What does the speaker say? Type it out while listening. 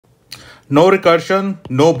No recursion,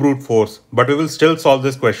 no brute force, but we will still solve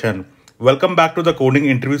this question. Welcome back to the coding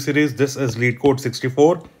interview series. This is Leetcode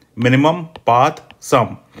 64, minimum path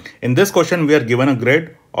sum. In this question, we are given a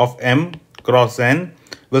grid of m cross n.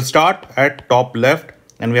 We'll start at top left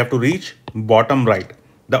and we have to reach bottom right.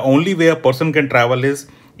 The only way a person can travel is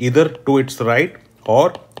either to its right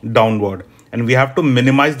or downward. And we have to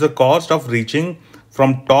minimize the cost of reaching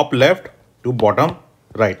from top left to bottom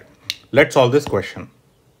right. Let's solve this question.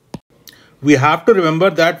 We have to remember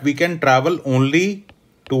that we can travel only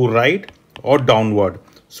to right or downward.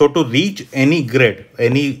 So to reach any grid,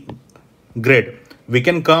 we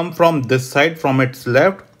can come from this side, from its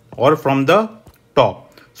left or from the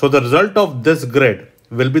top. So the result of this grid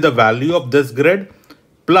will be the value of this grid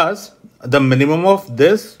plus the minimum of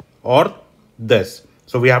this or this.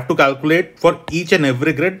 So we have to calculate for each and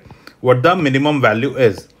every grid what the minimum value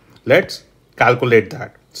is. Let's calculate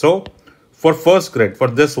that. So for first grid, for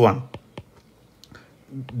this one,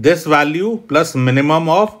 this value plus minimum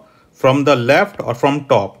of from the left or from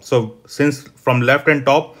top. So since from left and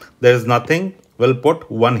top there is nothing, we'll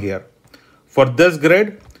put 1 here. For this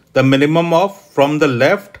grid, the minimum of from the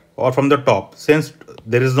left or from the top, since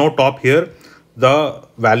there is no top here, the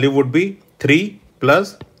value would be 3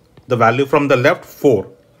 plus the value from the left 4.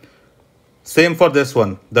 Same for this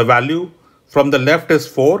one, the value from the left is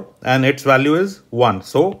 4 and its value is 1,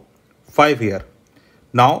 so 5 here.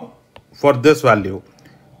 Now for this value,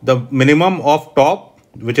 the minimum of top,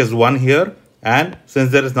 which is 1 here, and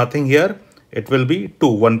since there is nothing here, it will be 2.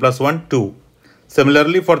 1 plus 1, 2.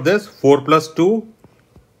 Similarly for this, 4 plus 2,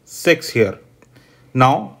 6 here.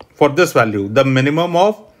 Now for this value, the minimum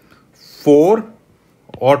of 4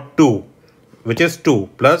 or 2, which is 2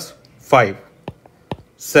 plus 5,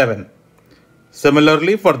 7.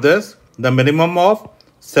 Similarly for this, the minimum of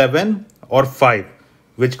 7 or 5,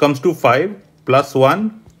 which comes to 5 plus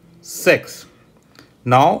 1, 6.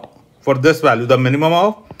 Now for this value, the minimum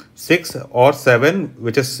of 6 or 7,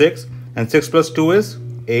 which is 6, and 6 plus 2 is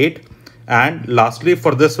 8. And lastly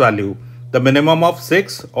for this value, the minimum of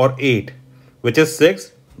 6 or 8, which is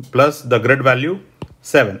 6 plus the grid value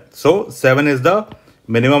 7. So 7 is the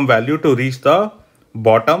minimum value to reach the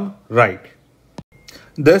bottom right.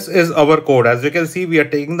 This is our code. As you can see, we are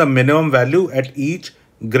taking the minimum value at each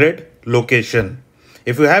grid location.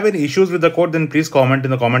 If you have any issues with the code, then please comment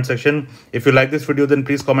in the comment section. If you like this video, then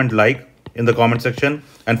please comment like in the comment section.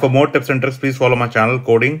 And for more tips and tricks, please follow my channel,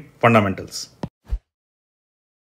 Coding Fundamentals.